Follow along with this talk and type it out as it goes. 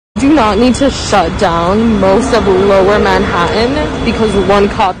do not need to shut down most of lower Manhattan because one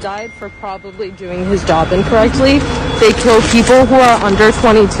cop died for probably doing his job incorrectly. They kill people who are under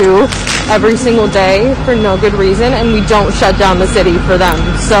 22 every single day for no good reason, and we don't shut down the city for them.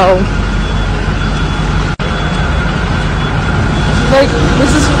 So, like,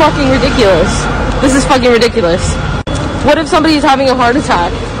 this is fucking ridiculous. This is fucking ridiculous. What if somebody's having a heart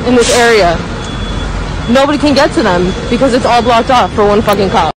attack in this area? Nobody can get to them because it's all blocked off for one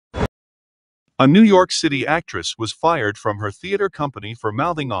fucking cop. A New York City actress was fired from her theater company for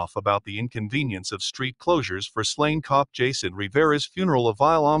mouthing off about the inconvenience of street closures for slain cop Jason Rivera's funeral. A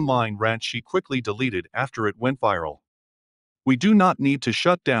vile online rant she quickly deleted after it went viral. We do not need to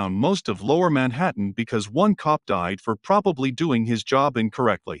shut down most of lower Manhattan because one cop died for probably doing his job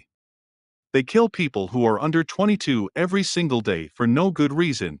incorrectly. They kill people who are under 22 every single day for no good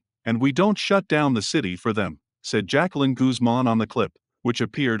reason, and we don't shut down the city for them, said Jacqueline Guzman on the clip, which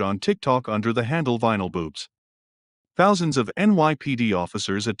appeared on TikTok under the handle Vinyl Boobs. Thousands of NYPD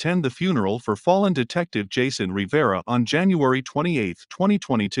officers attend the funeral for fallen Detective Jason Rivera on January 28,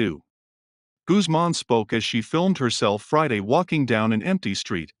 2022. Guzman spoke as she filmed herself Friday walking down an empty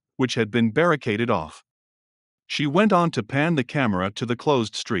street, which had been barricaded off. She went on to pan the camera to the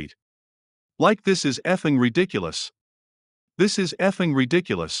closed street. Like, this is effing ridiculous. This is effing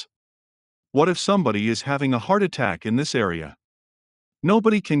ridiculous. What if somebody is having a heart attack in this area?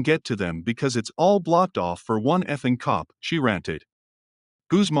 Nobody can get to them because it's all blocked off for one effing cop, she ranted.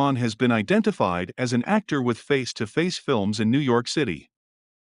 Guzman has been identified as an actor with face-to-face films in New York City.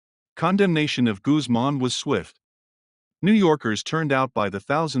 Condemnation of Guzman was swift. New Yorkers turned out by the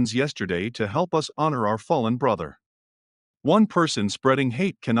thousands yesterday to help us honor our fallen brother. One person spreading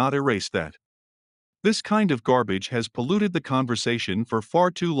hate cannot erase that. This kind of garbage has polluted the conversation for far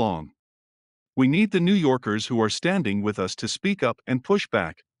too long. We need the New Yorkers who are standing with us to speak up and push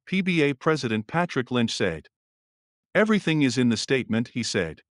back, PBA President Patrick Lynch said. Everything is in the statement, he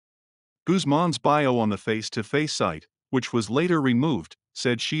said. Guzman's bio on the face-to-face site, which was later removed,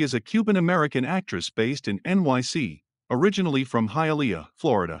 said she is a Cuban-American actress based in NYC, originally from Hialeah,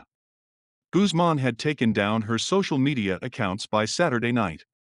 Florida. Guzman had taken down her social media accounts by Saturday night.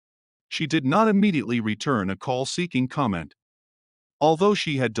 She did not immediately return a call seeking comment. Although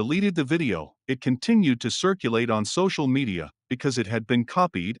she had deleted the video, it continued to circulate on social media because it had been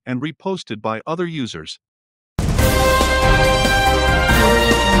copied and reposted by other users.